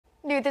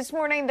New this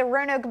morning, the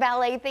Roanoke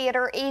Ballet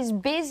Theater is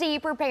busy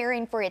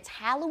preparing for its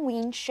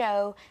Halloween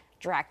show,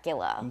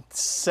 Dracula.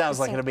 Sounds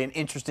like it'll be an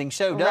interesting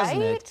show,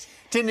 doesn't it?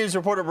 10 News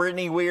reporter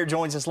Brittany Weir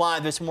joins us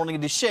live this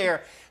morning to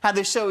share how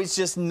this show is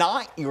just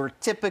not your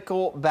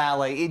typical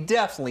ballet. It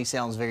definitely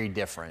sounds very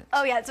different.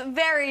 Oh yeah, it's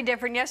very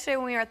different. Yesterday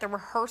when we were at the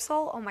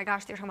rehearsal, oh my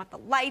gosh, they were talking about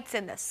the lights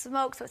and the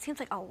smoke, so it seems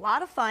like a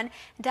lot of fun.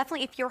 And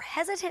definitely if you're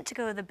hesitant to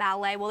go to the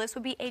ballet, well, this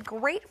would be a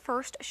great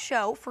first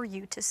show for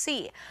you to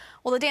see.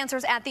 Well, the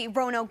dancers at the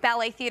Roanoke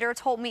Ballet Theater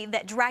told me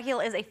that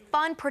Dracula is a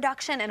fun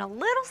production and a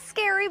little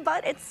scary,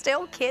 but it's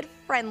still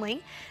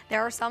kid-friendly.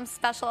 There are some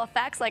special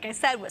effects, like I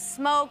said, with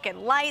smoke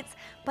and lights,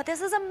 but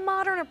this is a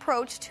modern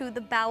approach to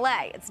the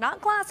ballet. It's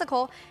not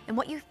classical and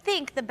what you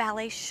think the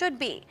ballet should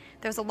be.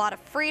 There's a lot of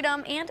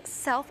freedom and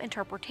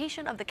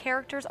self-interpretation of the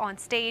characters on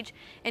stage.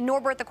 And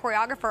Norbert, the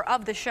choreographer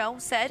of the show,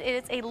 said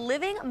it is a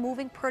living,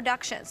 moving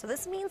production. So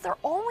this means they're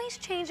always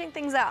changing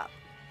things up.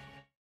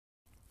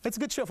 It's a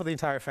good show for the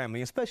entire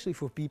family, especially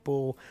for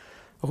people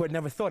who had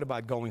never thought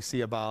about going to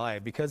see a ballet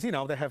because, you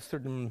know, they have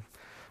certain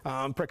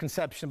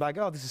preconception about,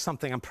 oh, this is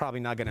something I'm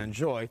probably not going to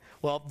enjoy.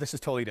 Well, this is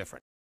totally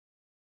different.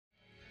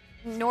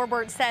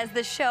 Norbert says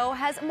the show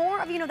has more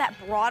of, that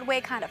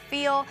Broadway kind of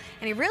feel,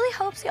 and he really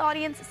hopes the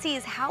audience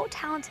sees how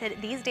talented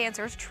these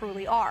dancers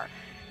truly are.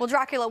 Well,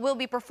 Dracula will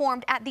be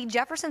performed at the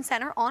Jefferson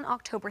Center on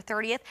October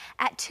 30th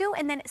at 2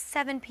 and then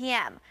 7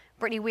 p.m.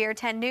 Brittany Weir,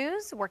 10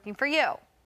 News, working for you.